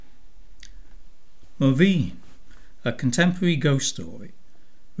Moveen, a contemporary ghost story,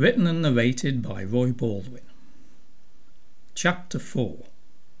 written and narrated by Roy Baldwin. Chapter 4.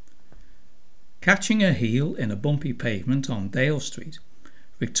 Catching her heel in a bumpy pavement on Dale Street,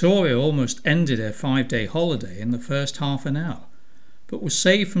 Victoria almost ended her 5-day holiday in the first half an hour, but was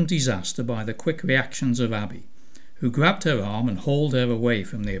saved from disaster by the quick reactions of Abby, who grabbed her arm and hauled her away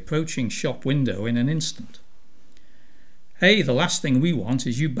from the approaching shop window in an instant. "Hey, the last thing we want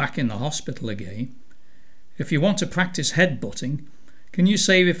is you back in the hospital again. If you want to practice headbutting, can you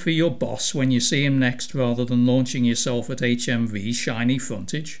save it for your boss when you see him next rather than launching yourself at HMV's shiny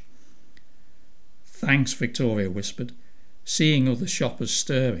frontage?" "Thanks," Victoria whispered, seeing other shoppers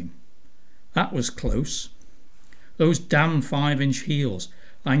stirring. "That was close. Those damn 5-inch heels.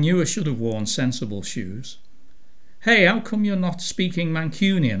 I knew I should have worn sensible shoes. Hey, how come you're not speaking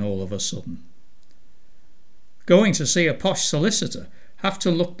Mancunian all of a sudden?" "Going to see a posh solicitor. Have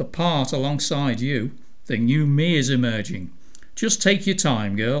to look the part alongside you. The new me is emerging. Just take your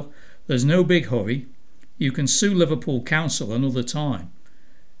time, girl. There's no big hurry. You can sue Liverpool Council another time.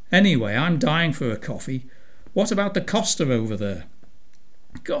 Anyway, I'm dying for a coffee. What about the Costa over there?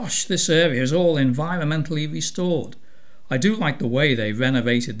 Gosh, this area is all environmentally restored. I do like the way they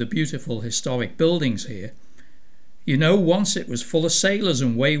renovated the beautiful historic buildings here. You know, once it was full of sailors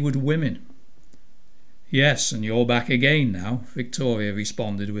and wayward women." "Yes, and you're back again now," Victoria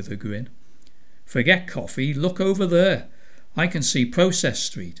responded with a grin. "Forget coffee, look over there. I can see Process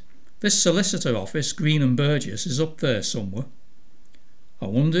Street. This solicitor office, Green and Burgess, is up there somewhere. I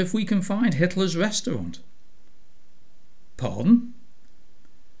wonder if we can find Hitler's restaurant." "Pardon?"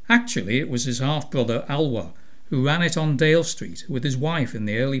 "Actually, it was his half-brother Alwa who ran it on Dale Street with his wife in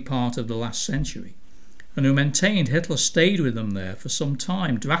the early part of the last century, and who maintained Hitler stayed with them there for some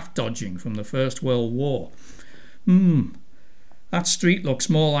time, draft-dodging from the First World War. That street looks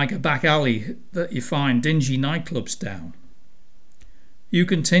more like a back alley that you find dingy nightclubs down." "You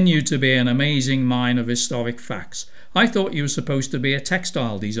continue to be an amazing mine of historic facts. I thought you were supposed to be a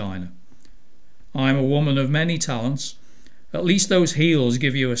textile designer." "I'm a woman of many talents. At least those heels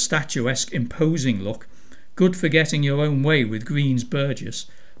give you a statuesque, imposing look. Good for getting your own way with Green's Burgess,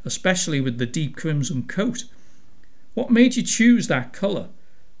 especially with the deep crimson coat. What made you choose that colour?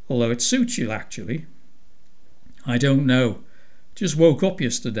 Although it suits you, actually." "I don't know. Just woke up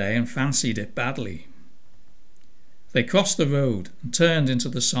yesterday and fancied it badly." They crossed the road and turned into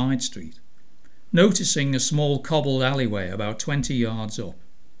the side street, noticing a small cobbled alleyway about 20 yards up.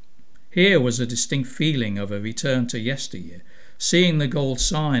 Here was a distinct feeling of a return to yesteryear, seeing the gold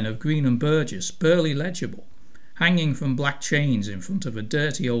sign of Green and Burgess barely legible, hanging from black chains in front of a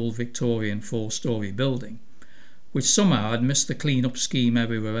dirty old Victorian 4-storey building, which somehow had missed the clean-up scheme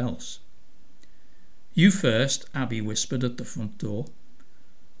everywhere else. "You first," Abby whispered at the front door.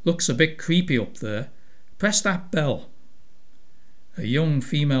 "Looks a bit creepy up there. Press that bell." A young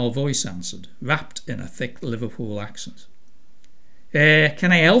female voice answered, wrapped in a thick Liverpool accent.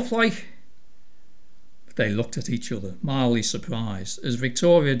 Can I help, like?" They looked at each other, mildly surprised, as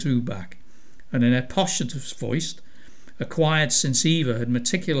Victoria drew back, and in a positive voice, acquired since Eva had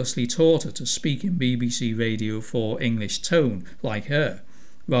meticulously taught her to speak in BBC Radio 4 English tone like her,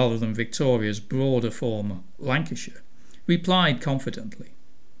 rather than Victoria's broader form of Lancashire, replied confidently.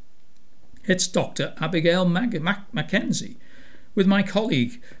 "It's Dr. Abigail Mackenzie, with my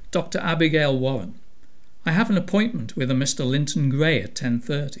colleague, Dr. Abigail Warren. I have an appointment with a Mr. Linton Gray at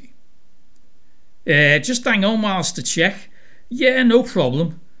 10:30. Just hang on whilst I check. Yeah, no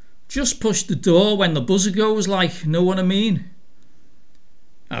problem. Just push the door when the buzzer goes, like, know what I mean?"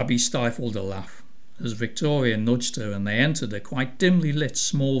 Abby stifled a laugh as Victoria nudged her and they entered a quite dimly lit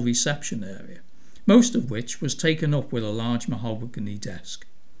small reception area, most of which was taken up with a large mahogany desk.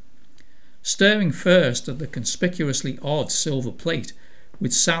 Staring first at the conspicuously odd silver plate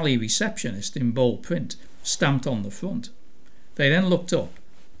with Sally Receptionist in bold print stamped on the front, they then looked up,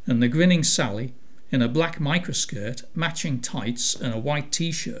 and the grinning Sally, in a black microskirt, matching tights and a white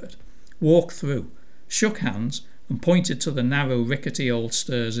t-shirt, walked through, shook hands and pointed to the narrow rickety old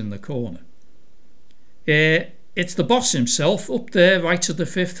stairs in the corner. It's the boss himself, up there right to the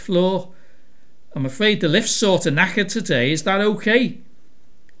 5th floor. I'm afraid the lift's sort of knackered today. Is that okay?"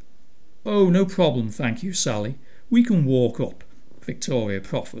 "Oh, no problem, thank you, Sally. We can walk up," Victoria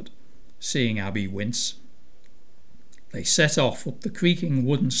proffered, seeing Abby wince. They set off up the creaking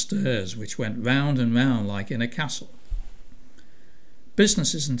wooden stairs which went round and round like in a castle.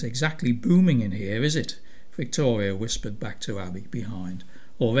 "Business isn't exactly booming in here, is it?" Victoria whispered back to Abby behind,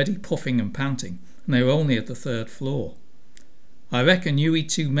 already puffing and panting, and they were only at the 3rd floor. "I reckon you eat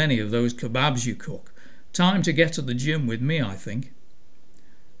too many of those kebabs you cook. Time to get to the gym with me, I think."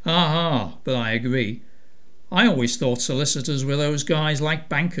 Ah, but I agree. I always thought solicitors were those guys like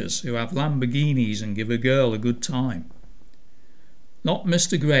bankers who have Lamborghinis and give a girl a good time. Not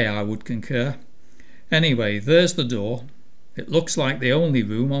Mr. Gray, I would concur. Anyway, there's the door. It looks like the only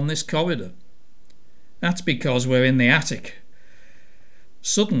room on this corridor. That's because we're in the attic.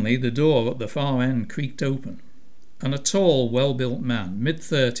 Suddenly the door at the far end creaked open, and a tall, well-built man,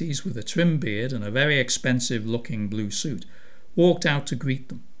 mid-30s, with a trim beard and a very expensive-looking blue suit, walked out to greet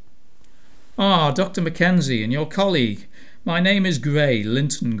them. "Ah, Dr. Mackenzie and your colleague. My name is Gray,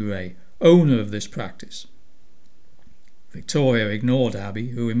 Linton Gray, owner of this practice." Victoria ignored Abby,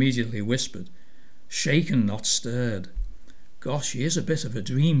 who immediately whispered, "Shaken, not stirred. Gosh, he is a bit of a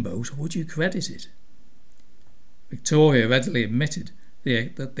dreamboat, would you credit it?" Victoria readily admitted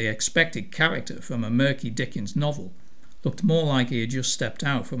that the expected character from a murky Dickens novel looked more like he had just stepped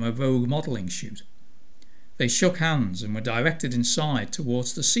out from a Vogue modelling shoot. They shook hands and were directed inside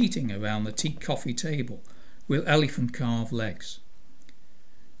towards the seating around the teak coffee table with elephant-carved legs.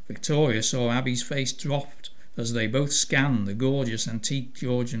 Victoria saw Abby's face dropped as they both scanned the gorgeous antique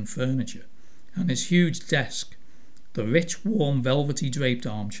Georgian furniture and his huge desk, the rich, warm, velvety draped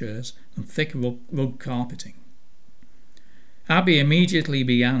armchairs and thick rug carpeting. Abby immediately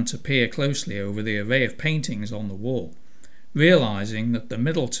began to peer closely over the array of paintings on the wall, realizing that the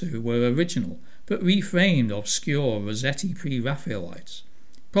middle two were original but reframed obscure Rossetti pre-Raphaelites,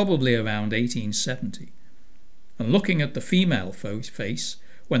 probably around 1870, and looking at the female face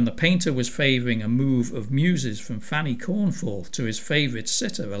when the painter was favouring a move of muses from Fanny Cornforth to his favourite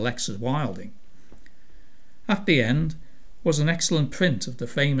sitter Alexa Wilding. At the end was an excellent print of the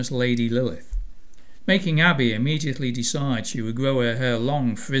famous Lady Lilith, making Abby immediately decide she would grow her hair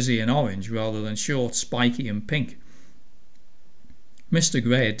long, frizzy and orange rather than short, spiky and pink. Mr.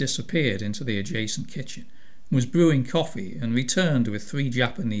 Gray had disappeared into the adjacent kitchen, was brewing coffee and returned with 3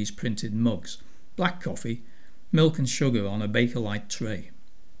 Japanese printed mugs, black coffee, milk and sugar on a Bakelite tray.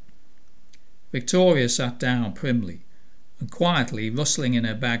 Victoria sat down primly and quietly rustling in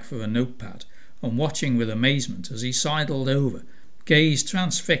her bag for a notepad and watching with amazement as he sidled over, gaze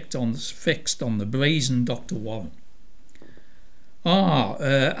transfixed on the brazen Dr. Warren.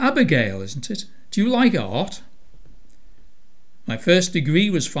 Abigail, isn't it? Do you like art?" "My first degree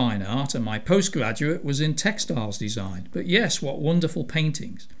was fine art and my postgraduate was in textiles design, but yes, what wonderful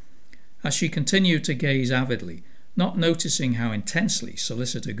paintings." As she continued to gaze avidly, not noticing how intensely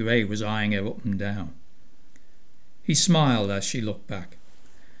Solicitor Gray was eyeing her up and down. He smiled as she looked back.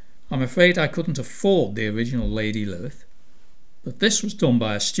 "I'm afraid I couldn't afford the original Lady Lilith, but this was done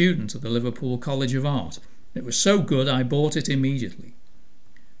by a student at the Liverpool College of Art. It was so good I bought it immediately.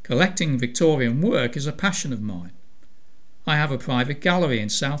 Collecting Victorian work is a passion of mine. I have a private gallery in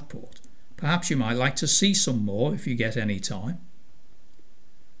Southport. Perhaps you might like to see some more if you get any time."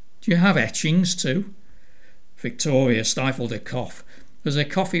 "Do you have etchings too?" Victoria stifled a cough as her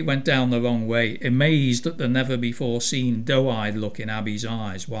coffee went down the wrong way, amazed at the never-before-seen doe-eyed look in Abby's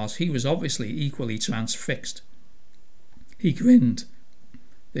eyes, whilst he was obviously equally transfixed. He grinned,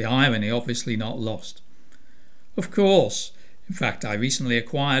 the irony obviously not lost. "Of course. In fact, I recently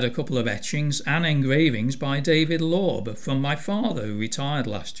acquired a couple of etchings and engravings by David Law from my father, who retired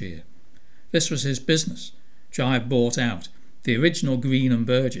last year. This was his business, which I have bought out, the original Green and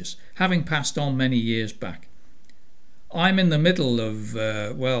Burgess, having passed on many years back. I'm in the middle of,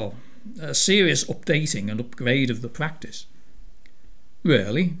 a serious updating and upgrade of the practice."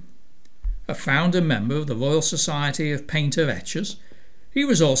 "Really?" "A founder member of the Royal Society of Painter-Etchers. He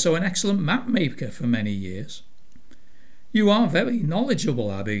was also an excellent map maker for many years." "You are very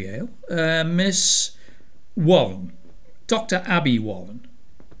knowledgeable, Abigail. Miss Warren. Dr. Abby Warren."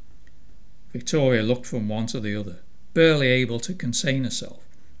 Victoria looked from one to the other, barely able to contain herself,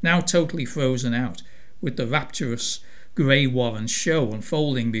 now totally frozen out, with the rapturous Grey Warren show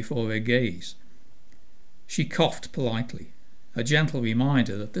unfolding before her gaze. She coughed politely, a gentle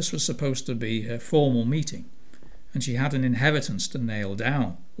reminder that this was supposed to be her formal meeting, and she had an inheritance to nail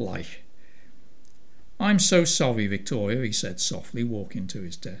down, like. "I'm so sorry, Victoria," he said softly, walking to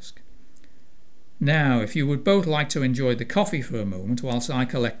his desk. "Now, if you would both like to enjoy the coffee for a moment whilst I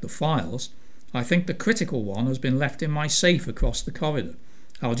collect the files, I think the critical one has been left in my safe across the corridor.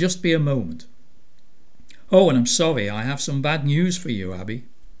 I'll just be a moment. Oh, and I'm sorry, I have some bad news for you, Abby."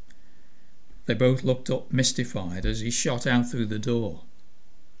 They both looked up mystified as he shot out through the door.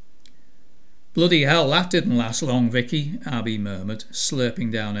 "Bloody hell, that didn't last long, Vicky," Abby murmured,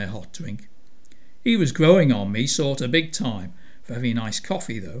 slurping down her hot drink. "He was growing on me sort of big time. Very nice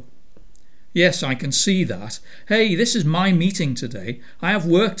coffee, though." "Yes, I can see that. Hey, this is my meeting today. I have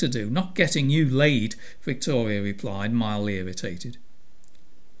work to do, not getting you laid," Victoria replied, mildly irritated.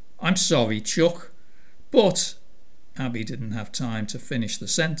 I'm sorry, Chuck, but Abby didn't have time to finish the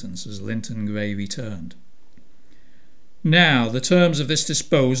sentence as Linton Gray returned. Now, the terms of this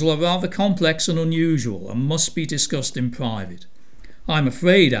disposal are rather complex and unusual and must be discussed in private. I'm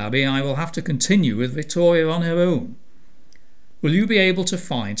afraid, Abby, I will have to continue with Victoria on her own. Will you be able to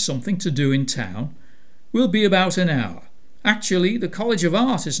find something to do in town? We'll be about an hour. Actually, the College of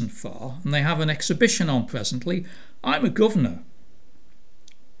Art isn't far, and they have an exhibition on presently. I'm a governor.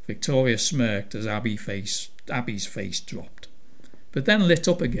 Victoria smirked as Abby's face dropped, but then lit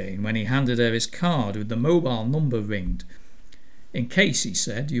up again when he handed her his card with the mobile number ringed. In case, he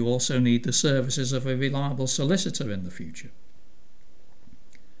said, you also need the services of a reliable solicitor in the future.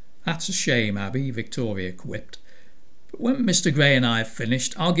 That's a shame, Abby, Victoria quipped. But when Mr. Gray and I have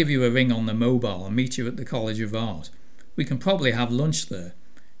finished, I'll give you a ring on the mobile and meet you at the College of Art. We can probably have lunch there.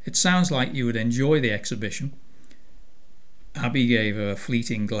 It sounds like you would enjoy the exhibition. Abby gave her a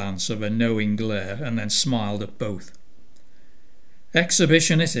fleeting glance of a knowing glare and then smiled at both.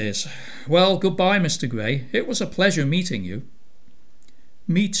 Exhibition it is. Well, goodbye, Mr. Gray. It was a pleasure meeting you.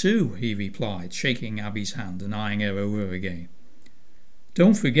 Me too, he replied, shaking Abby's hand and eyeing her over again.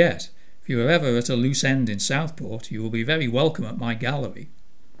 Don't forget, if you are ever at a loose end in Southport, you will be very welcome at my gallery.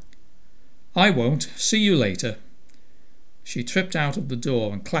 I won't. See you later. She tripped out of the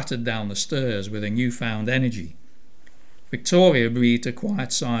door and clattered down the stairs with a newfound energy. Victoria breathed a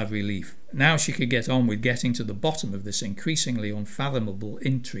quiet sigh of relief. Now she could get on with getting to the bottom of this increasingly unfathomable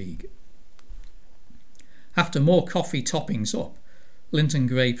intrigue. After more coffee toppings up, Linton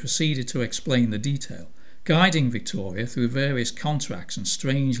Gray proceeded to explain the detail, guiding Victoria through various contracts and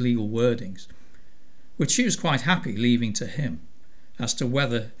strange legal wordings, which she was quite happy leaving to him, as to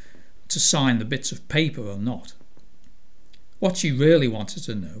whether to sign the bits of paper or not. What she really wanted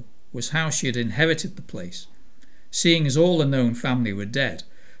to know was how she had inherited the place, seeing as all the known family were dead,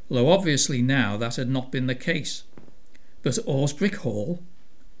 although obviously now that had not been the case. But Orsbrick Hall?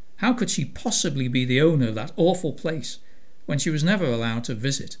 How could she possibly be the owner of that awful place when she was never allowed to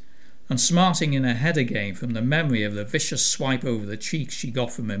visit, and smarting in her head again from the memory of the vicious swipe over the cheeks she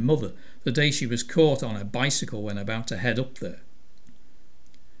got from her mother the day she was caught on her bicycle when about to head up there?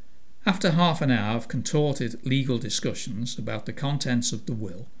 After half an hour of contorted legal discussions about the contents of the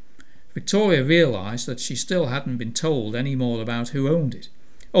will, Victoria realised that she still hadn't been told any more about who owned it,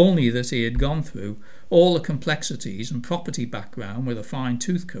 only that he had gone through all the complexities and property background with a fine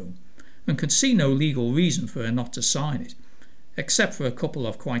tooth comb, and could see no legal reason for her not to sign it, except for a couple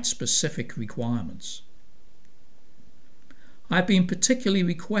of quite specific requirements. "I have been particularly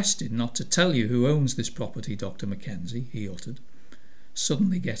requested not to tell you who owns this property, Dr. Mackenzie," he uttered,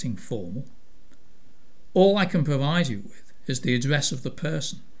 suddenly getting formal. "All I can provide you with is the address of the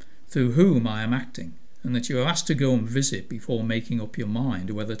person through whom I am acting, and that you are asked to go and visit before making up your mind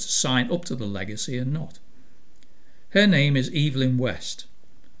whether to sign up to the legacy or not. Her name is Evelyn West,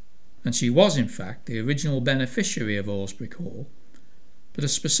 and she was in fact the original beneficiary of Orsbrick Hall, but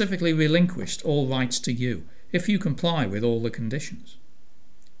has specifically relinquished all rights to you if you comply with all the conditions.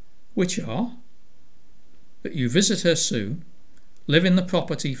 Which are that you visit her soon, live in the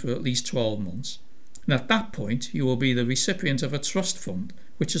property for at least 12 months, and at that point you will be the recipient of a trust fund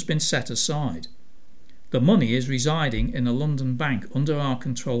which has been set aside. The money is residing in a London bank under our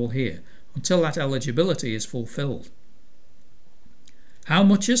control here until that eligibility is fulfilled." "How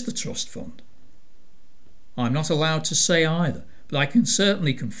much is the trust fund?" "I'm not allowed to say either, but I can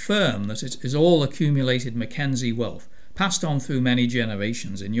certainly confirm that it is all accumulated Mackenzie wealth, passed on through many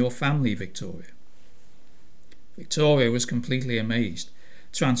generations in your family, Victoria." Victoria was completely amazed,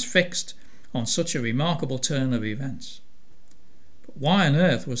 transfixed on such a remarkable turn of events. But why on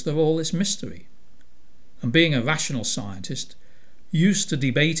earth was there all this mystery? And being a rational scientist, used to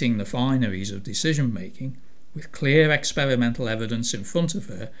debating the fineries of decision-making, with clear experimental evidence in front of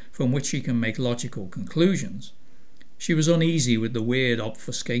her from which she can make logical conclusions, she was uneasy with the weird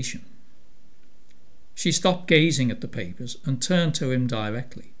obfuscation. She stopped gazing at the papers and turned to him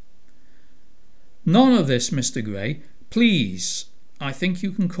directly. "None of this, Mr. Gray. Please, I think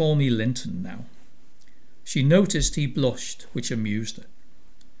you can call me Linton now." She noticed he blushed, which amused her.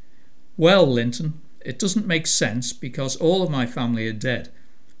 "Well, Linton, it doesn't make sense because all of my family are dead.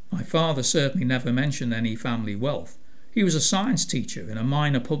 My father certainly never mentioned any family wealth. He was a science teacher in a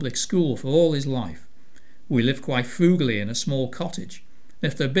minor public school for all his life. We lived quite frugally in a small cottage.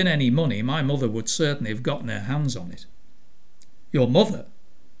 If there had been any money, my mother would certainly have gotten her hands on it." "Your mother?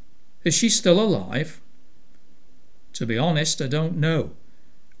 Is she still alive?" "To be honest, I don't know.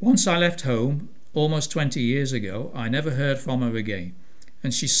 Once I left home, almost 20 years ago, I never heard from her again,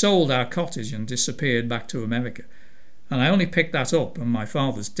 and she sold our cottage and disappeared back to America. and I only picked that up on my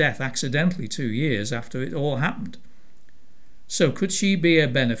father's death accidentally 2 years after it all happened. So could she be a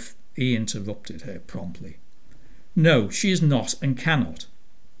benefit? He interrupted her promptly. No, she is not and cannot.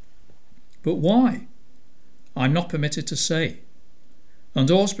 But why? I'm not permitted to say. And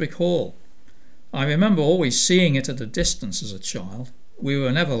Horsbrick Hall, I remember always seeing it at a distance as a child. We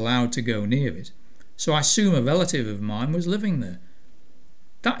were never allowed to go near it, so I assume a relative of mine was living there.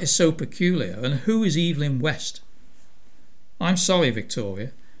 That is so peculiar. And who is Evelyn West? I'm sorry,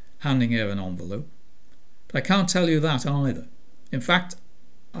 Victoria, handing her an envelope, but I can't tell you that either. In fact,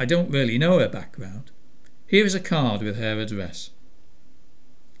 I don't really know her background. Here is a card with her address.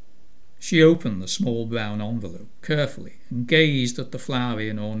 She opened the small brown envelope carefully and gazed at the flowery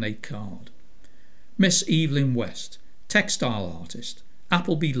and ornate card. Miss Evelyn West, textile artist,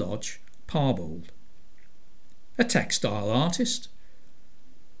 Appleby Lodge, Parbold. A textile artist?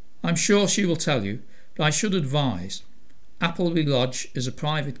 I'm sure she will tell you, but I should advise. Appleby Lodge is a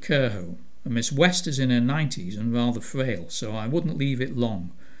private care home, and Miss West is in her 90s and rather frail, so I wouldn't leave it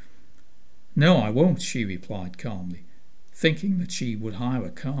long. No, I won't, she replied calmly, thinking that she would hire a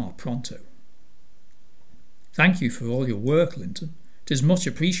car pronto. Thank you for all your work, Linton. 'Tis much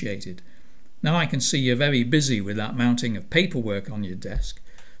appreciated. Now I can see you're very busy with that mounting of paperwork on your desk,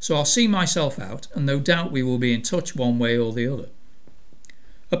 so I'll see myself out, and no doubt we will be in touch one way or the other.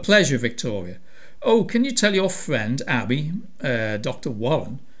 A pleasure, Victoria. Oh, can you tell your friend, Abby, Dr.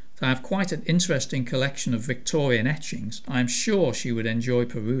 Warren, that I have quite an interesting collection of Victorian etchings I am sure she would enjoy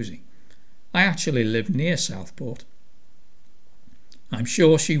perusing. I actually live near Southport. I'm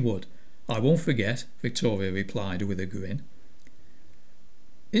sure she would. I won't forget, Victoria replied with a grin.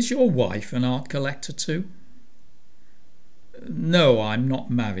 Is your wife an art collector too? No, I'm not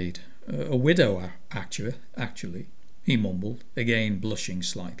married. A widow, actually, he mumbled, again blushing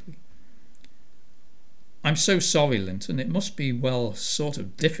slightly. I'm so sorry, Linton. It must be, well, sort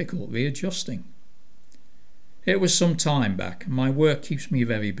of difficult readjusting. It was some time back, and my work keeps me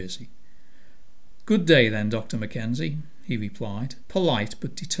very busy. Good day then, Dr. Mackenzie, he replied, polite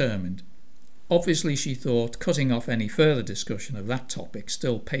but determined. Obviously, she thought cutting off any further discussion of that topic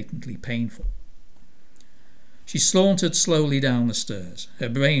still patently painful. She sauntered slowly down the stairs, her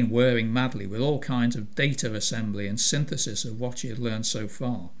brain whirring madly with all kinds of data assembly and synthesis of what she had learned so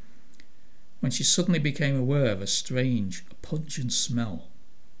far, when she suddenly became aware of a strange, pungent smell.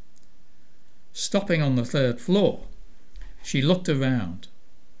 Stopping on the 3rd floor, she looked around.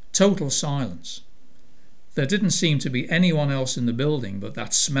 Total silence. There didn't seem to be anyone else in the building, but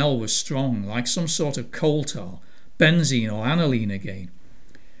that smell was strong, like some sort of coal tar, benzene or aniline again.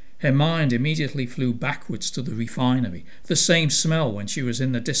 Her mind immediately flew backwards to the refinery, the same smell when she was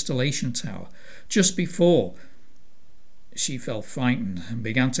in the distillation tower, just before. She felt frightened and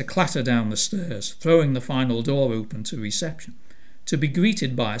began to clatter down the stairs, throwing the final door open to reception, to be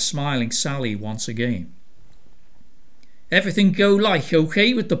greeted by a smiling Sally once again. Everything go like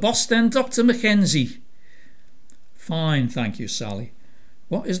okay with the boss then, Dr. Mackenzie? Fine, thank you, Sally.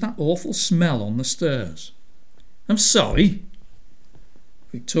 What is that awful smell on the stairs? I'm sorry.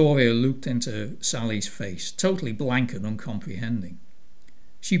 Victoria looked into Sally's face, totally blank and uncomprehending.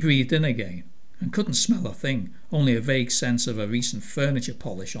 She breathed in again and couldn't smell a thing, only a vague sense of a recent furniture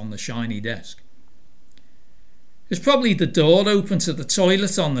polish on the shiny desk. There's probably the door open to the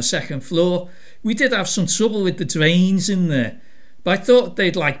toilet on the 2nd floor. We did have some trouble with the drains in there, but I thought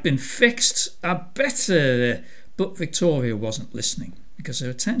they'd been fixed. I'd better... But Victoria wasn't listening, because her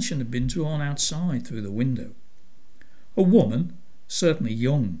attention had been drawn outside through the window. A woman, certainly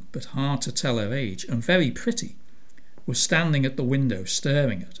young but hard to tell her age, and very pretty, was standing at the window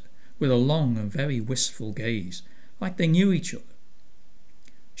staring at her with a long and very wistful gaze, like they knew each other.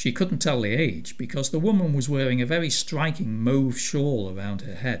 She couldn't tell the age, because the woman was wearing a very striking mauve shawl around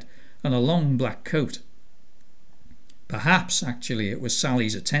her head and a long black coat. Perhaps, actually, it was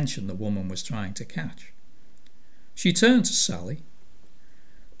Sally's attention the woman was trying to catch. She turned to Sally.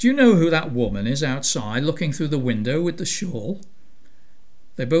 Do you know who that woman is outside looking through the window with the shawl?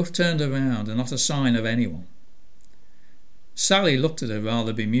 They both turned around, and not a sign of anyone. Sally looked at her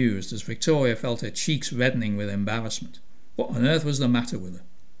rather bemused as Victoria felt her cheeks reddening with embarrassment. What on earth was the matter with her?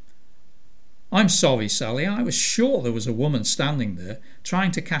 I'm sorry, Sally. I was sure there was a woman standing there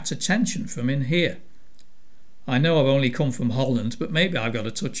trying to catch attention from in here. I know I've only come from Holland, but maybe I've got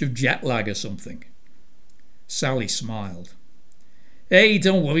a touch of jet lag or something. Sally smiled. Hey,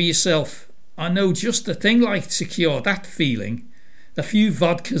 don't worry yourself. I know just the thing to cure that feeling. A few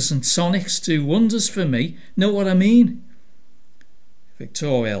vodkas and tonics do wonders for me. Know what I mean?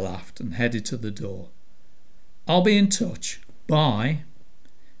 Victoria laughed and headed to the door. I'll be in touch. Bye.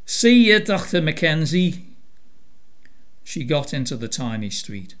 See you, Dr. Mackenzie. She got into the tiny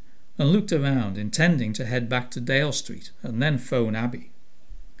street and looked around, intending to head back to Dale Street and then phone Abbey.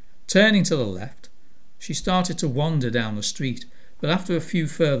 Turning to the left, she started to wander down the street, but after a few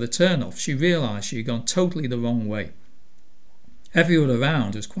further turn-offs she realised she had gone totally the wrong way. Everyone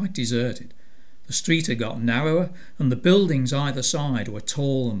around was quite deserted. The street had got narrower, and the buildings either side were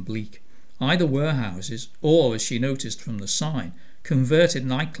tall and bleak, either warehouses or, as she noticed from the sign, converted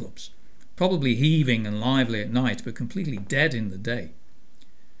nightclubs, probably heaving and lively at night but completely dead in the day.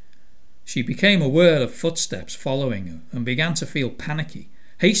 She became aware of footsteps following her and began to feel panicky,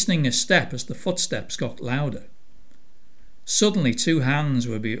 hastening a step as the footsteps got louder. Suddenly 2 hands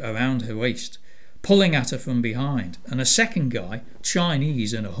were around her waist, pulling at her from behind, and a second guy,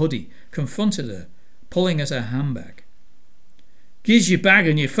 Chinese in a hoodie, confronted her, pulling at her handbag. "Gives your bag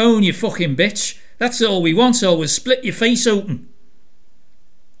and your phone, you fucking bitch. That's all we want, or we'll split your face open."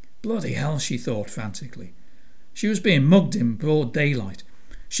 Bloody hell, she thought frantically. She was being mugged in broad daylight.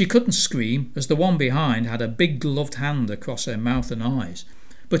 She couldn't scream, as the one behind had a big gloved hand across her mouth and eyes,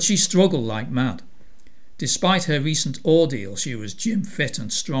 but she struggled like mad. Despite her recent ordeal, she was gym fit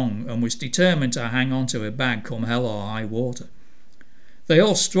and strong, and was determined to hang on to her bag come hell or high water. They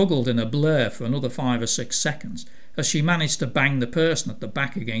all struggled in a blur for another 5 or 6 seconds, as she managed to bang the person at the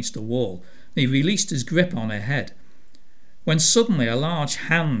back against the wall, and he released his grip on her head, when suddenly a large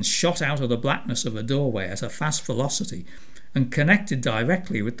hand shot out of the blackness of the doorway at a fast velocity and connected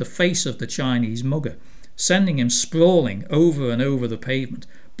directly with the face of the Chinese mugger, sending him sprawling over and over the pavement,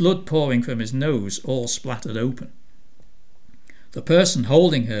 blood pouring from his nose, all splattered open. The person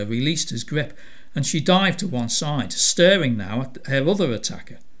holding her released his grip, and she dived to one side, staring now at her other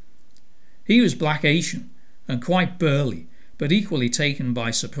attacker. He was Black Asian and quite burly, but equally taken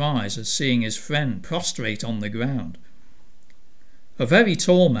by surprise at seeing his friend prostrate on the ground. A very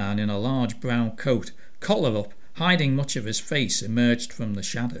tall man in a large brown coat, collar up, hiding much of his face, emerged from the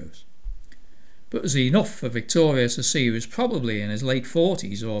shadows. But it was enough for Victoria to see he was probably in his late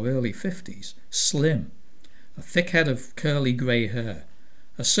 40s or early 50s, slim, a thick head of curly grey hair,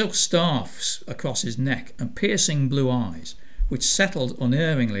 a silk scarf across his neck, and piercing blue eyes, which settled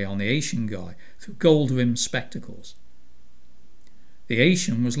unerringly on the Asian guy through gold-rimmed spectacles. The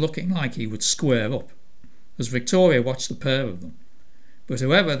Asian was looking like he would square up, as Victoria watched the pair of them. But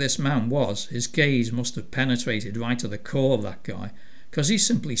whoever this man was, his gaze must have penetrated right to the core of that guy, because he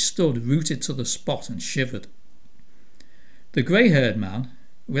simply stood rooted to the spot and shivered. The grey-haired man,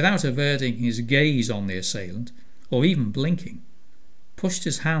 without averting his gaze on the assailant, or even blinking, pushed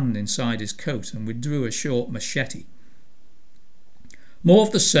his hand inside his coat and withdrew a short machete. "More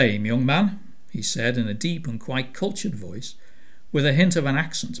of the same, young man," he said in a deep and quite cultured voice, with a hint of an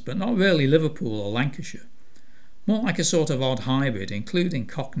accent, but not really Liverpool or Lancashire, more like a sort of odd hybrid, including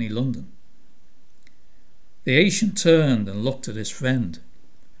Cockney London. The Asian turned and looked at his friend.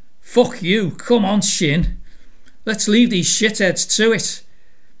 "Fuck you, come on, Shin. Let's leave these shitheads to it."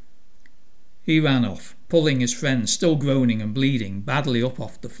 He ran off, pulling his friend, still groaning and bleeding, badly up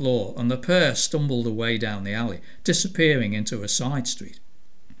off the floor, and the pair stumbled away down the alley, disappearing into a side street.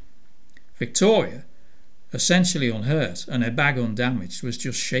 Victoria, essentially unhurt and her bag undamaged, was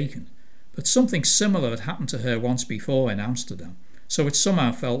just shaken, but something similar had happened to her once before in Amsterdam, so it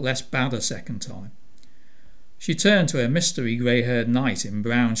somehow felt less bad a second time. She turned to her mystery grey-haired knight in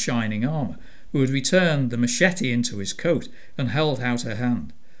brown shining armour, who had returned the machete into his coat, and held out her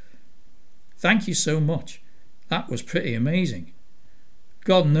hand. "Thank you so much. That was pretty amazing.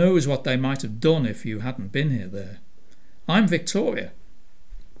 God knows what they might have done if you hadn't been here there. I'm Victoria."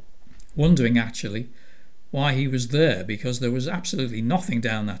 Wondering, actually, why he was there, because there was absolutely nothing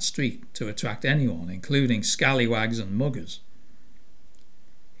down that street to attract anyone, including scallywags and muggers.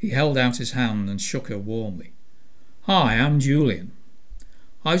 He held out his hand and shook her warmly. "Hi, I'm Julian.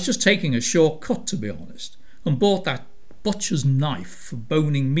 I was just taking a short cut, to be honest, and bought that butcher's knife for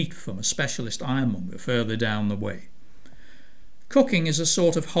boning meat from a specialist ironmonger further down the way. Cooking is a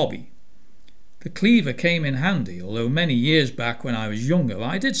sort of hobby. The cleaver came in handy, although many years back when I was younger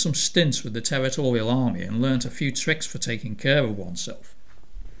I did some stints with the Territorial Army and learnt a few tricks for taking care of oneself."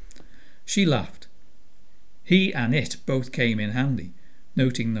 She laughed. He and it both came in handy,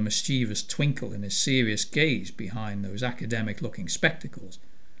 noting the mischievous twinkle in his serious gaze behind those academic-looking spectacles.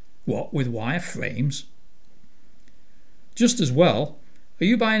 "What, with wire frames?" "Just as well. Are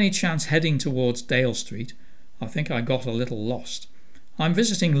you by any chance heading towards Dale Street? I think I got a little lost. I'm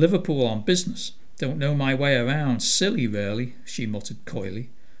visiting Liverpool on business. Don't know my way around. Silly, really," she muttered coyly,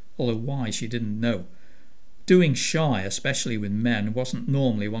 although why she didn't know. Doing shy, especially with men, wasn't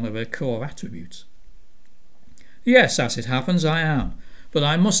normally one of her core attributes. "Yes, as it happens, I am. But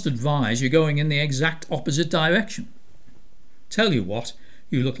I must advise you going in the exact opposite direction." Tell you what,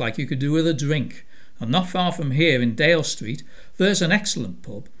 you look like you could do with a drink, and not far from here in Dale Street there's an excellent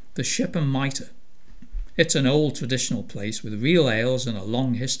pub, the Ship and Mitre. It's an old traditional place with real ales and a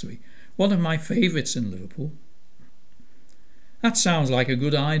long history, one of my favourites in Liverpool." "That sounds like a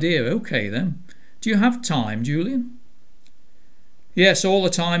good idea. OK then. Do you have time, Julian?" "Yes, all the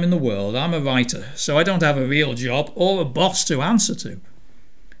time in the world. I'm a writer, so I don't have a real job or a boss to answer to."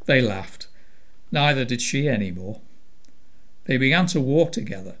 They laughed. Neither did she any more. They began to walk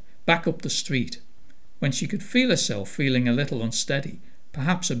together, back up the street, when she could feel herself feeling a little unsteady,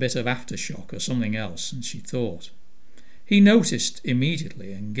 perhaps a bit of aftershock or something else, and she thought. He noticed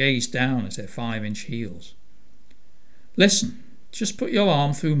immediately and gazed down at her 5-inch heels. "Listen, just put your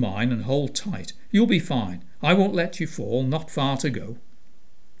arm through mine and hold tight. You'll be fine. I won't let you fall, not far to go."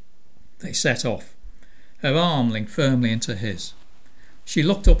 They set off. Her arm linked firmly into his. She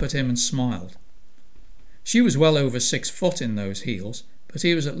looked up at him and smiled. She was well over 6 foot in those heels, but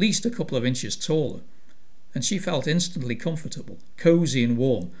he was at least a couple of inches taller, and she felt instantly comfortable, cosy and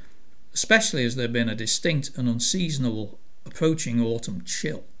warm, especially as there had been a distinct and unseasonable approaching autumn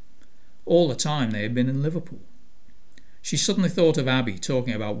chill, all the time they had been in Liverpool. She suddenly thought of Abby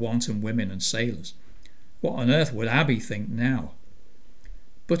talking about wanton women and sailors. What on earth would Abby think now?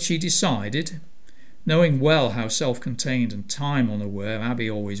 But she decided, knowing well how self-contained and time-unaware Abby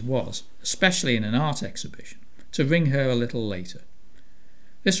always was, especially in an art exhibition, to ring her a little later.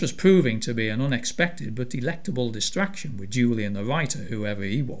 This was proving to be an unexpected but delectable distraction with Julian the writer, whoever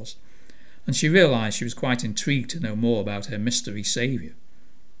he was, and she realised she was quite intrigued to know more about her mystery saviour.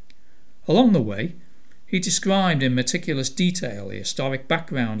 Along the way, he described in meticulous detail the historic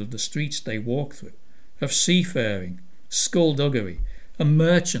background of the streets they walked through, of seafaring, skullduggery, and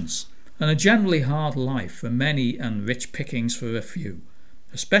merchants, and a generally hard life for many and rich pickings for a few,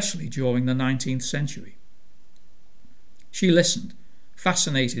 especially during the 19th century. She listened,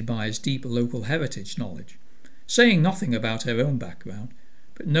 fascinated by his deep local heritage knowledge, saying nothing about her own background,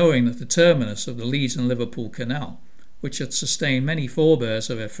 but knowing that the terminus of the Leeds and Liverpool Canal, which had sustained many forebears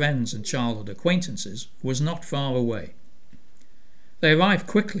of her friends and childhood acquaintances, was not far away. They arrived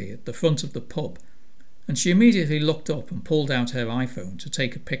quickly at the front of the pub, and she immediately looked up and pulled out her iPhone to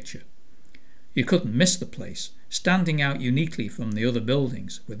take a picture. You couldn't miss the place, standing out uniquely from the other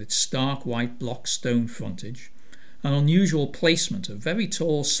buildings, with its stark white block stone frontage, an unusual placement of very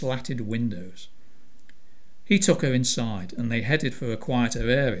tall slatted windows. He took her inside, and they headed for a quieter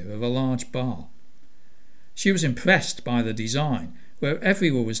area of a large bar. She was impressed by the design, where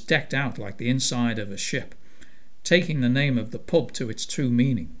everywhere was decked out like the inside of a ship, taking the name of the pub to its true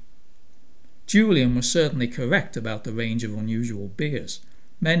meaning. Julian was certainly correct about the range of unusual beers,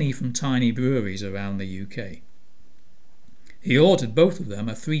 many from tiny breweries around the UK. He ordered both of them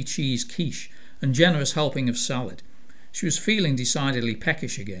a 3-cheese quiche and generous helping of salad. She was feeling decidedly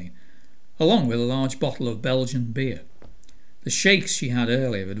peckish again, along with a large bottle of Belgian beer. The shakes she had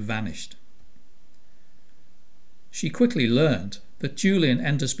earlier had vanished. She quickly learned that Julian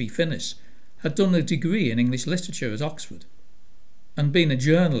Endersby Finnis had done a degree in English literature at Oxford, and been a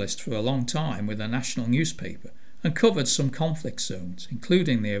journalist for a long time with a national newspaper, and covered some conflict zones,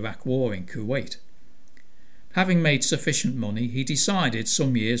 including the Iraq War in Kuwait. Having made sufficient money, he decided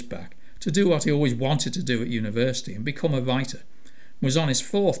some years back to do what he always wanted to do at university and become a writer, was on his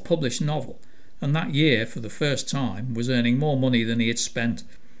 4th published novel, and that year, for the first time, was earning more money than he had spent.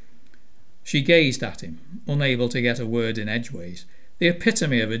 She gazed at him, unable to get a word in edgeways, the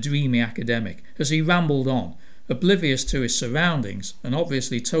epitome of a dreamy academic, as he rambled on, oblivious to his surroundings and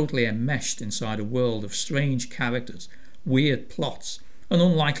obviously totally enmeshed inside a world of strange characters, weird plots, and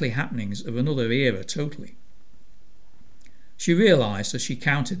unlikely happenings of another era totally. She realised as she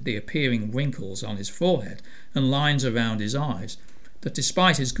counted the appearing wrinkles on his forehead and lines around his eyes that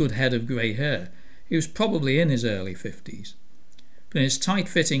despite his good head of grey hair, he was probably in his early 50s. But in his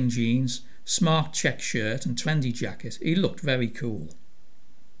tight-fitting jeans, smart check shirt and trendy jacket, he looked very cool.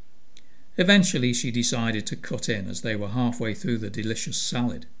 Eventually she decided to cut in as they were halfway through the delicious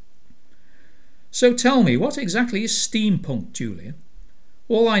salad. "So tell me, what exactly is steampunk, Julian?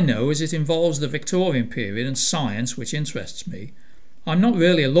 All I know is it involves the Victorian period and science, which interests me. I'm not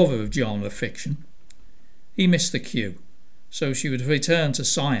really a lover of genre fiction." He missed the cue, so she would return to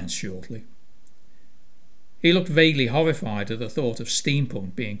science shortly. He looked vaguely horrified at the thought of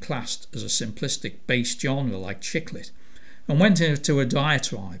steampunk being classed as a simplistic base genre like chick lit, and went into a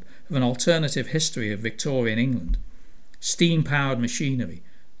diatribe of an alternative history of Victorian England, steam-powered machinery,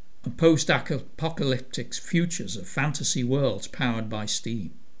 and post-apocalyptic futures of fantasy worlds powered by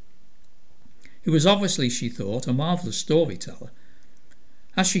steam. He was obviously, she thought, a marvellous storyteller.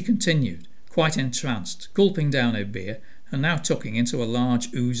 As she continued, quite entranced, gulping down her beer and now tucking into a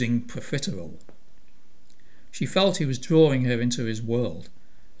large oozing profiterole. She felt he was drawing her into his world,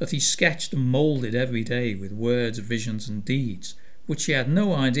 that he sketched and moulded every day with words, visions and deeds, which she had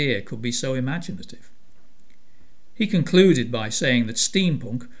no idea could be so imaginative. He concluded by saying that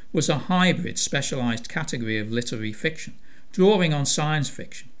steampunk was a hybrid specialised category of literary fiction, drawing on science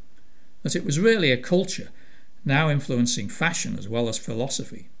fiction, that it was really a culture now influencing fashion as well as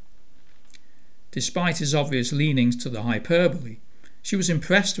philosophy. Despite his obvious leanings to the hyperbole, she was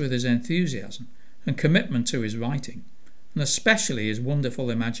impressed with his enthusiasm and commitment to his writing, and especially his wonderful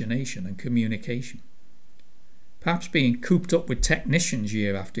imagination and communication. Perhaps being cooped up with technicians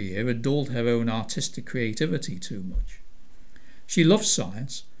year after year had dulled her own artistic creativity too much. She loved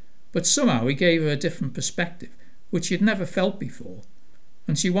science, but somehow he gave her a different perspective, which she had never felt before,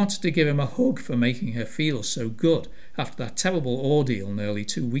 and she wanted to give him a hug for making her feel so good after that terrible ordeal nearly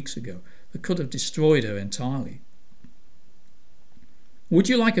 2 weeks ago that could have destroyed her entirely. "Would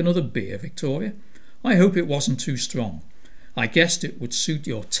you like another beer, Victoria? I hope it wasn't too strong. I guessed it would suit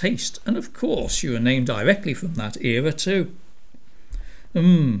your taste, and of course you are named directly from that era too."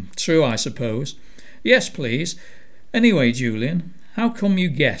 True, I suppose. Yes, please. Anyway, Julian, how come you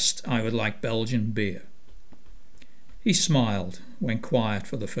guessed I would like Belgian beer?" He smiled, went quiet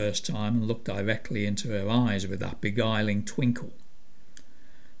for the first time, and looked directly into her eyes with that beguiling twinkle.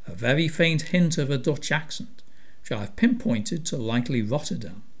 "A very faint hint of a Dutch accent, which I have pinpointed to likely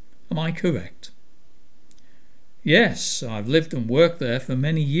Rotterdam. Am I correct?" "Yes, I've lived and worked there for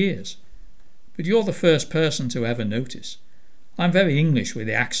many years. But you're the first person to ever notice. I'm very English with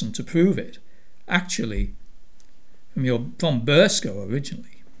the accent to prove it. Actually, you're from Bursko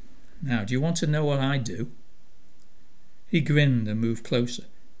originally. Now, do you want to know what I do?" He grinned and moved closer,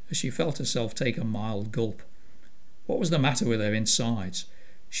 as she felt herself take a mild gulp. What was the matter with her insides?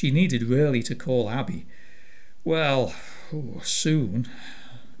 She needed really to call Abby. "Well, soon."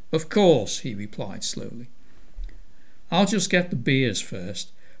 "Of course," he replied slowly. "I'll just get the beers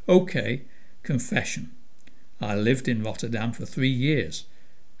first. OK, confession. I lived in Rotterdam for 3 years,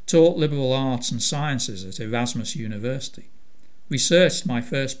 taught liberal arts and sciences at Erasmus University, researched my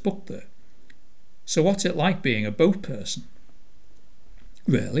first book there. So what's it like being a boat person?"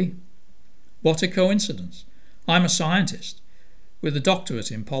 "Really? What a coincidence. I'm a scientist, with a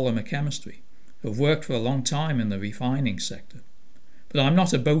doctorate in polymer chemistry. I've worked for a long time in the refining sector. But I'm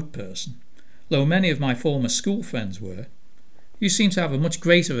not a boat person, though many of my former school friends were. You seem to have a much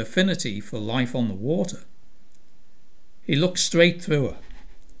greater affinity for life on the water." He looked straight through her.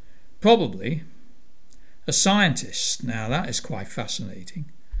 "Probably. A scientist, now that is quite fascinating.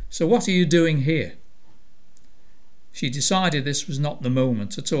 So what are you doing here?" She decided this was not the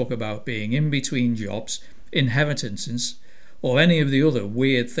moment to talk about being in between jobs, inheritances, or any of the other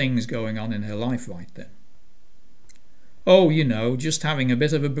weird things going on in her life right then. "Oh, you know, just having a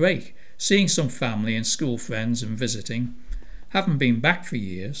bit of a break, seeing some family and school friends and visiting. Haven't been back for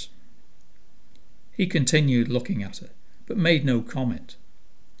years." He continued looking at her, but made no comment.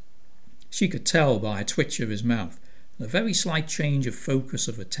 She could tell by a twitch of his mouth and a very slight change of focus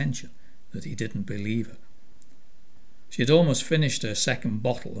of attention that he didn't believe her. She had almost finished her second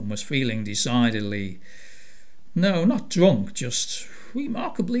bottle and was feeling decidedly, no, not drunk, just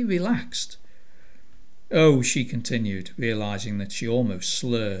remarkably relaxed. "Oh," she continued, realizing that she almost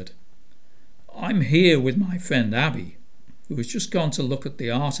slurred, "I'm here with my friend Abby, who has just gone to look at the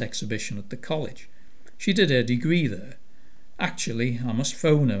art exhibition at the college. She did her degree there. Actually, I must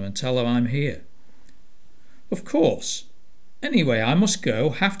phone her and tell her I'm here." "Of course. Anyway, I must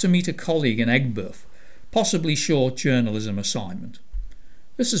go. Have to meet a colleague in Aigburth. Possibly short journalism assignment.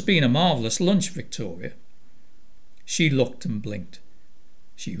 This has been a marvellous lunch, Victoria." She looked and blinked.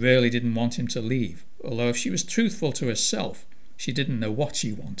 She really didn't want him to leave, although if she was truthful to herself, she didn't know what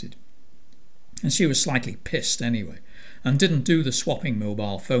she wanted. And she was slightly pissed anyway, and didn't do the swapping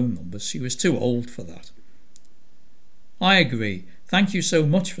mobile phone numbers. She was too old for that. "I agree. Thank you so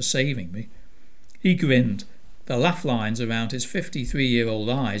much for saving me." He grinned, the laugh lines around his 53-year-old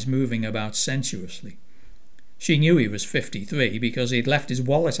eyes moving about sensuously. She knew he was 53 because he'd left his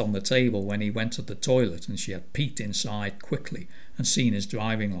wallet on the table when he went to the toilet, and she had peeked inside quickly and seen his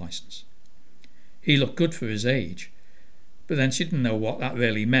driving licence. He looked good for his age, but then she didn't know what that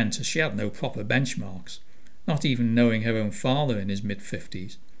really meant, as she had no proper benchmarks, not even knowing her own father in his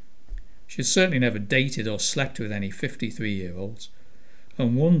mid-50s. She had certainly never dated or slept with any 53-year-olds,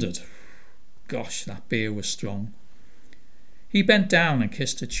 and wondered, gosh, that beer was strong. He bent down and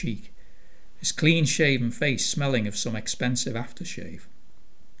kissed her cheek, his clean-shaven face smelling of some expensive aftershave.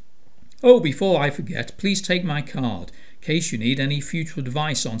 "Oh, before I forget, please take my card, in case you need any future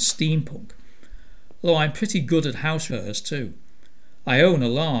advice on steampunk. although I'm pretty good at house repairs too. I own a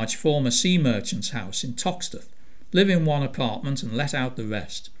large former sea merchant's house in Toxteth, live in one apartment and let out the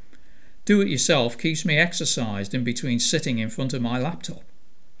rest. Do-it-yourself keeps me exercised in between sitting in front of my laptop."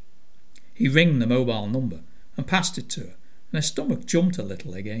 He rang the mobile number and passed it to her, and her stomach jumped a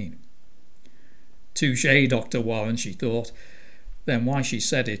little again. "Touché, Dr. Warren," she thought. Then why she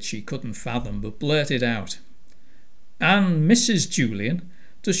said it she couldn't fathom, but blurted out, "And Mrs. Julian,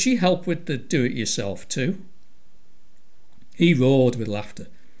 does she help with the do-it-yourself too?" He roared with laughter.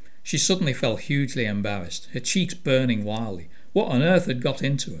 She suddenly felt hugely embarrassed, her cheeks burning wildly. What on earth had got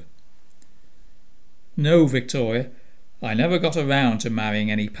into her? "No, Victoria, I never got around to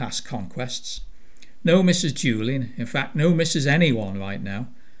marrying any past conquests. No Mrs. Julian, in fact no Mrs. anyone right now.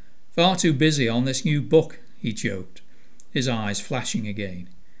 Far too busy on this new book," he joked, his eyes flashing again.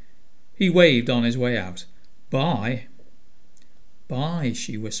 He waved on his way out. "Bye." "Bye,"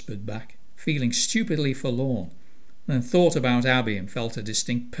 she whispered back, feeling stupidly forlorn, then thought about Abby and felt a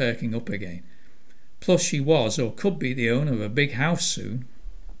distinct perking up again. Plus she was or could be the owner of a big house soon.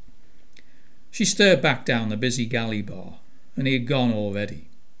 She stared back down the busy galley bar, and he had gone already.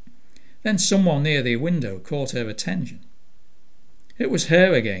 Then someone near the window caught her attention. It was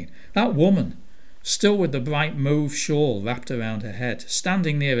her again, that woman, still with the bright mauve shawl wrapped around her head,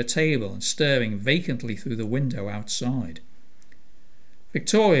 standing near a table and staring vacantly through the window outside.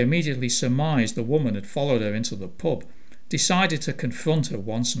 Victoria immediately surmised the woman had followed her into the pub, decided to confront her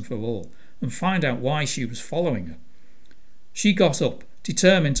once and for all, and find out why she was following her. She got up,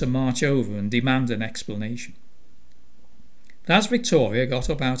 determined to march over and demand an explanation. But as Victoria got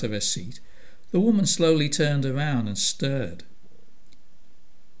up out of her seat, the woman slowly turned around and stirred.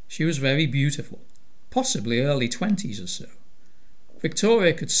 She was very beautiful, possibly early 20s or so.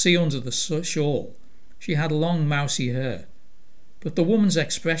 Victoria could see under the shawl. She had long mousy hair, but the woman's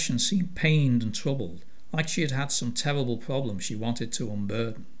expression seemed pained and troubled, like she had had some terrible problem she wanted to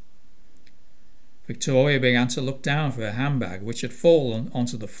unburden. Victoria began to look down for her handbag, which had fallen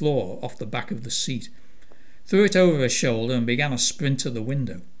onto the floor off the back of the seat, threw it over her shoulder and began a sprint to the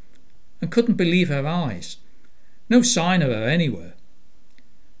window, and couldn't believe her eyes. No sign of her anywhere.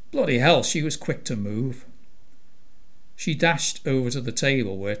 Bloody hell, she was quick to move. She dashed over to the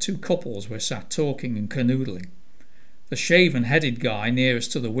table where two couples were sat talking and canoodling. The shaven-headed guy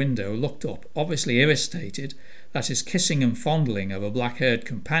nearest to the window looked up, obviously irritated that his kissing and fondling of a black-haired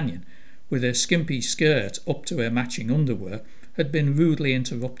companion, with her skimpy skirt up to her matching underwear, had been rudely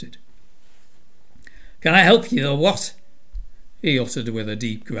interrupted. "Can I help you or what?" he uttered with a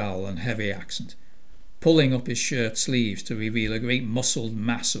deep growl and heavy accent, pulling up his shirt sleeves to reveal a great muscled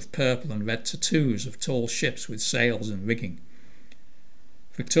mass of purple and red tattoos of tall ships with sails and rigging.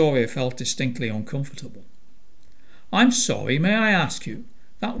 Victoria felt distinctly uncomfortable. "I'm sorry, may I ask you,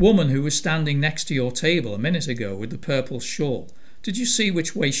 that woman who was standing next to your table a minute ago with the purple shawl, did you see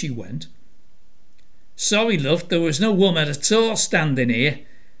which way she went?" "Sorry, love, there was no woman at all standing here,"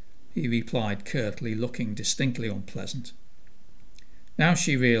 he replied curtly, looking distinctly unpleasant. Now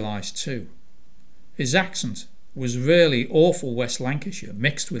she realised too. His accent was really awful West Lancashire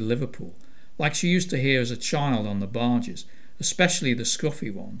mixed with Liverpool, like she used to hear as a child on the barges, especially the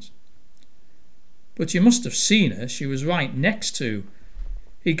scruffy ones. "But you must have seen her, she was right next to—"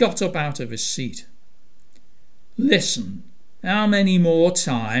 He got up out of his seat. "Listen, how many more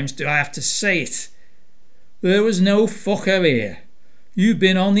times do I have to say it? There was no fucker here. You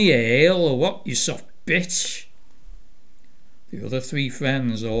been on the ale or what, you soft bitch?" The other three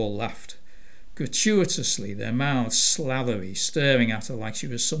friends all laughed, gratuitously, their mouths slathery, staring at her like she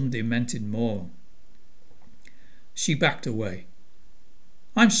was some demented moron. She backed away.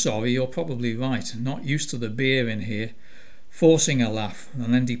 "I'm sorry, you're probably right, not used to the beer in here," forcing a laugh,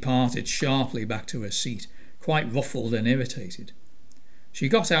 and then departed sharply back to her seat, quite ruffled and irritated. She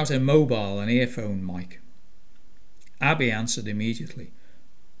got out her mobile and earphone mic. Abby answered immediately.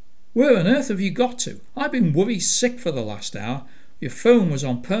 "Where on earth have you got to? I've been worry sick for the last hour. Your phone was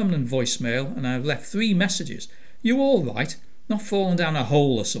on permanent voicemail and I've left 3 messages. You all right? Not fallen down a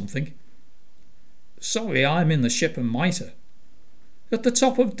hole or something?" "Sorry, I'm in the Ship and Mitre." "At the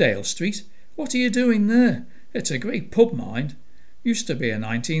top of Dale Street? What are you doing there? It's a great pub, mind. Used to be a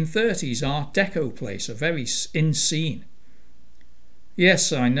 1930s Art Deco place, a very in scene."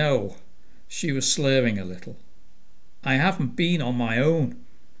 "Yes, I know." She was slurring a little. "I haven't been on my own,"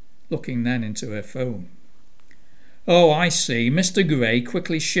 looking then into her phone. "Oh, I see. Mr. Gray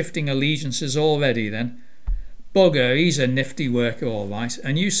quickly shifting allegiances already, then. Bugger, he's a nifty worker all right,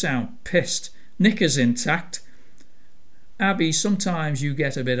 and you sound pissed. Knickers intact." "Abby, sometimes you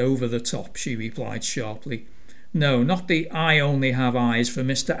get a bit over the top," she replied sharply, No, not the "I only have eyes for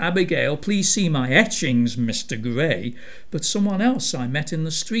Mr. Abigail, please see my etchings, Mr. Gray," but someone else I met in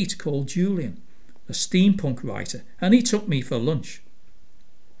the street called Julian, a steampunk writer, and he took me for lunch.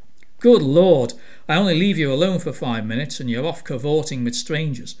 Good Lord, I only leave you alone for 5 minutes and you're off cavorting with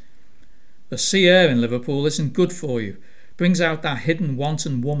strangers. The sea air in Liverpool isn't good for you. Brings out that hidden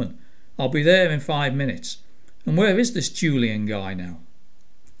wanton woman. I'll be there in 5 minutes. And where is this Julian guy now?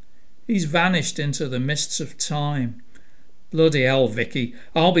 He's vanished into the mists of time. Bloody hell, Vicky.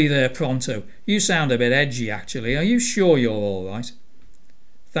 I'll be there pronto. You sound a bit edgy, actually. Are you sure you're all right?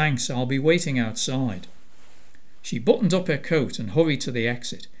 Thanks, I'll be waiting outside. She buttoned up her coat and hurried to the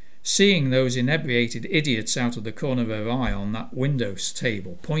exit, seeing those inebriated idiots out of the corner of her eye on that windows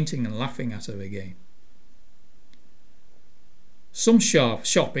table, pointing and laughing at her again. Some sharp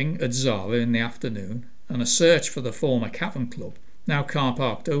shopping at Zara in the afternoon, and a search for the former Cavern Club, now car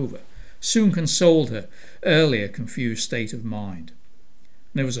parked over, soon consoled her earlier confused state of mind.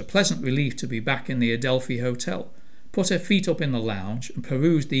 And it was a pleasant relief to be back in the Adelphi Hotel, put her feet up in the lounge and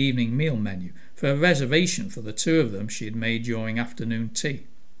perused the evening meal menu for a reservation for the two of them she had made during afternoon tea.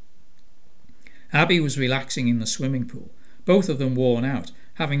 Abby was relaxing in the swimming pool, both of them worn out,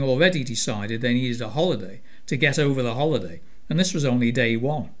 having already decided they needed a holiday to get over the holiday, and this was only day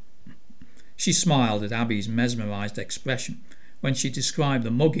one. She smiled at Abby's mesmerised expression when she described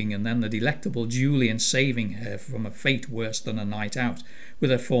the mugging and then the delectable Julian saving her from a fate worse than a night out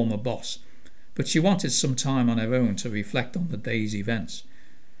with her former boss, but she wanted some time on her own to reflect on the day's events.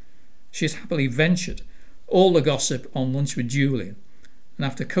 She had happily ventured all the gossip on lunch with Julian, and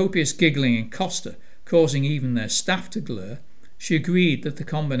after copious giggling and Costa causing even their staff to glare, she agreed that the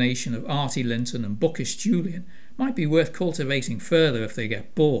combination of Artie Linton and bookish Julian might be worth cultivating further if they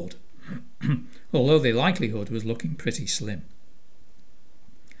get bored, although the likelihood was looking pretty slim.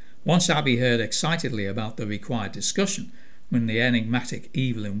 Once Abby heard excitedly about the required discussion when the enigmatic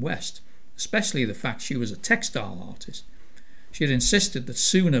Evelyn West, especially the fact she was a textile artist. She had insisted that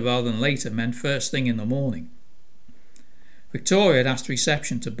sooner rather than later meant first thing in the morning. Victoria had asked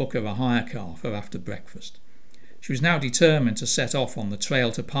reception to book her a hire car for after breakfast. She was now determined to set off on the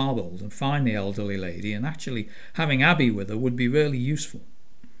trail to Parbold and find the elderly lady, and actually having Abby with her would be really useful.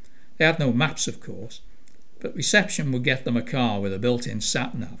 They had no maps, of course, but reception would get them a car with a built-in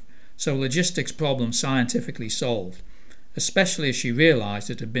sat-nav, so logistics problem scientifically solved, especially as she realised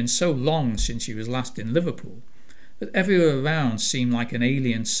it had been so long since she was last in Liverpool that everywhere around seemed like an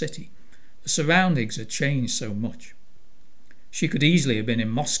alien city. The surroundings had changed so much. She could easily have been in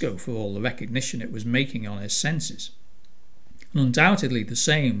Moscow for all the recognition it was making on her senses. And undoubtedly the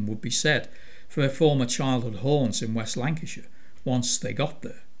same would be said for her former childhood haunts in West Lancashire once they got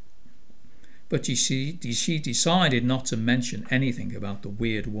there. But she decided not to mention anything about the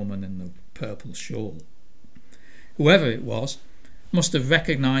weird woman in the purple shawl. Whoever it was must have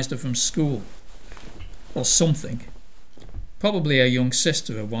recognised her from school, or something. Probably a young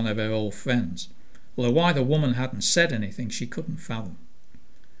sister of one of her old friends, although why the woman hadn't said anything she couldn't fathom.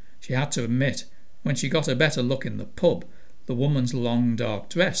 She had to admit, when she got a better look in the pub, the woman's long dark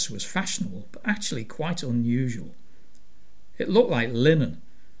dress was fashionable, but actually quite unusual. It looked like linen,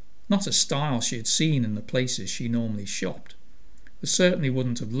 not a style she had seen in the places she normally shopped. It certainly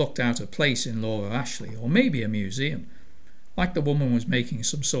wouldn't have looked out of place in Laura Ashley, or maybe a museum, like the woman was making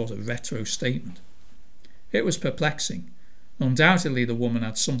some sort of retro statement. It was perplexing. Undoubtedly the woman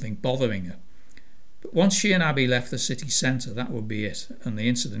had something bothering her, but once she and Abby left the city centre, that would be it, and the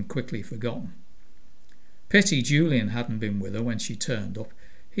incident quickly forgotten. Pity Julian hadn't been with her when she turned up.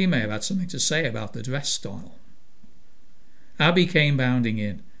 He may have had something to say about the dress style. Abby came bounding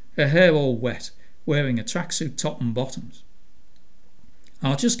in, her hair all wet, wearing a tracksuit top and bottoms.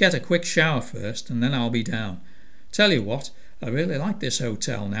 "I'll just get a quick shower first, and then I'll be down. Tell you what, I really like this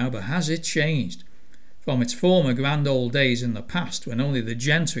hotel now, but has it changed? From its former grand old days in the past, when only the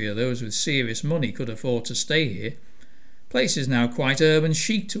gentry or those with serious money could afford to stay here. Place is now quite urban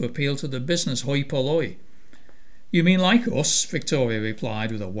chic to appeal to the business hoi polloi." "You mean like us?" Victoria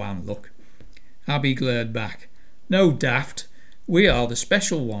replied with a wan look. Abby glared back. "No, daft. We are the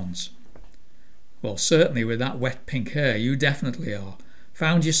special ones." "Well, certainly with that wet pink hair you definitely are.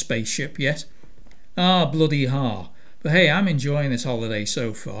 Found your spaceship yet?" "Ah, bloody ha. But hey, I'm enjoying this holiday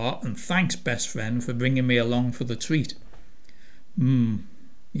so far, and thanks, best friend, for bringing me along for the treat."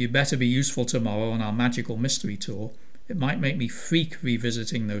 "You better be useful tomorrow on our magical mystery tour. It might make me freak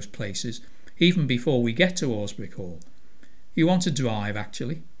revisiting those places, even before we get to Horsbrick Hall. You want to drive,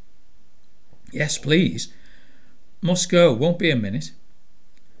 actually?" "Yes, please. Must go, won't be a minute."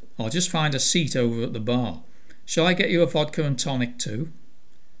 "I'll just find a seat over at the bar. Shall I get you a vodka and tonic too?"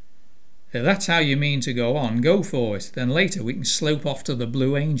 If that's how you mean to go on, go for it. Then later we can slope off to the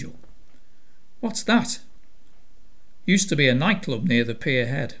Blue Angel. What's that? Used to be a nightclub near the pier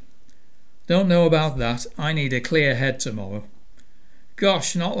head. Don't know about that. I need a clear head tomorrow.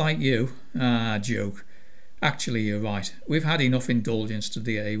 Gosh, not like you. Ah, joke. Actually, you're right. We've had enough indulgence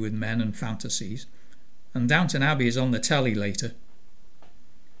today with men and fantasies. And Downton Abbey is on the telly later.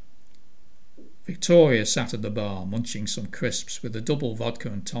 Victoria sat at the bar munching some crisps with a double vodka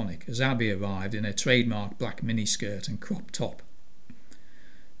and tonic as Abby arrived in her trademark black miniskirt and crop top.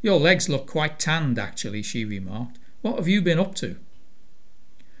 Your legs look quite tanned, actually, she remarked. What have you been up to?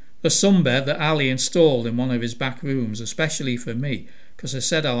 The sunbed that Ali installed in one of his back rooms, especially for me, because I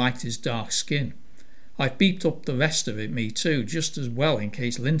said I liked his dark skin. I've beeped up the rest of it, me too, just as well in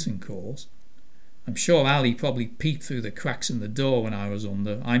case Linton calls. I'm sure Ali probably peeped through the cracks in the door when I was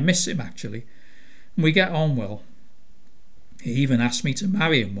under. I miss him, actually. And we get on well. He even asked me to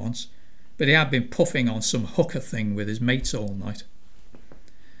marry him once, but he had been puffing on some hooker thing with his mates all night.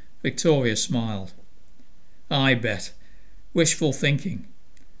 Victoria smiled. I bet. Wishful thinking.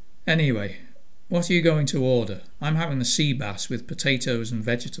 Anyway, what are you going to order? I'm having a sea bass with potatoes and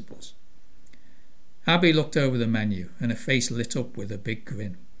vegetables. Abby looked over the menu and her face lit up with a big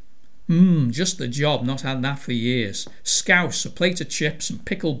grin. Just the job, not had that for years. Scouse, a plate of chips and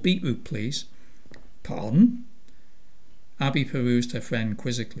pickled beetroot, please. Pardon? Abby perused her friend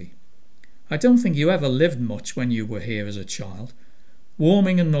quizzically. I don't think you ever lived much when you were here as a child.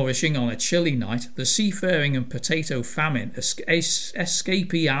 Warming and nourishing on a chilly night, the seafaring and potato famine,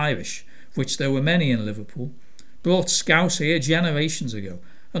 escapee Irish, of which there were many in Liverpool, brought scouse here generations ago,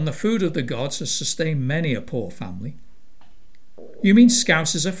 and the food of the gods has sustained many a poor family. You mean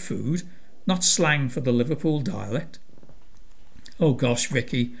scouse is a food, not slang for the Liverpool dialect? Oh gosh,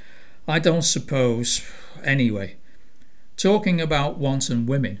 Vicky, I don't suppose. Anyway, talking about wanton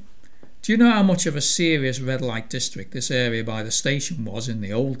women, do you know how much of a serious red light district this area by the station was in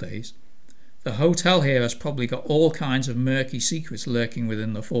the old days? The hotel here has probably got all kinds of murky secrets lurking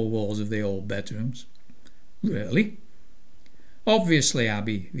within the four walls of the old bedrooms. Really? Obviously,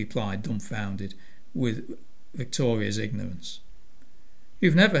 Abby replied, dumbfounded with Victoria's ignorance.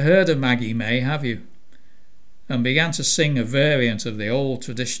 You've never heard of Maggie May, have you? And began to sing a variant of the old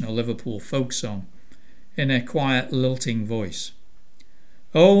traditional Liverpool folk song in a quiet, lilting voice.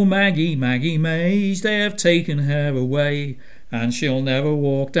 Oh, Maggie, Maggie May, they have taken her away, and she'll never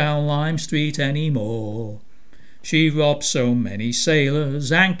walk down Lime Street any more. She robbed so many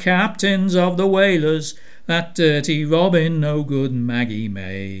sailors and captains of the whalers, that dirty Robin, no good Maggie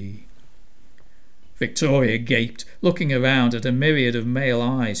May. Victoria gaped, looking around at a myriad of male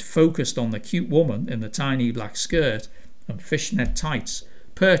eyes focused on the cute woman in the tiny black skirt and fishnet tights,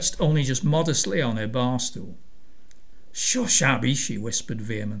 perched only just modestly on her bar stool. Shush, Abby, she whispered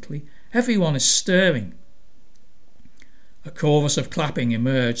vehemently. Everyone is stirring. A chorus of clapping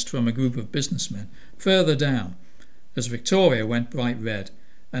emerged from a group of businessmen further down, as Victoria went bright red,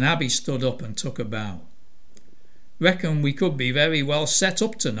 and Abby stood up and took a bow. Reckon we could be very well set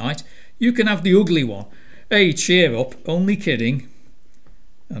up tonight. You can have the ugly one. Hey, cheer up, only kidding.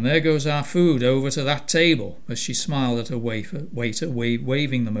 And there goes our food over to that table, as she smiled at a waiter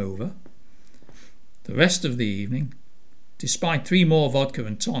waving them over. The rest of the evening, despite 3 more vodka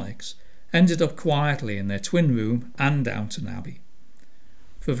and tonics, ended up quietly in their twin room and Downton Abbey.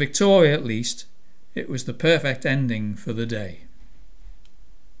 For Victoria, at least, it was the perfect ending for the day.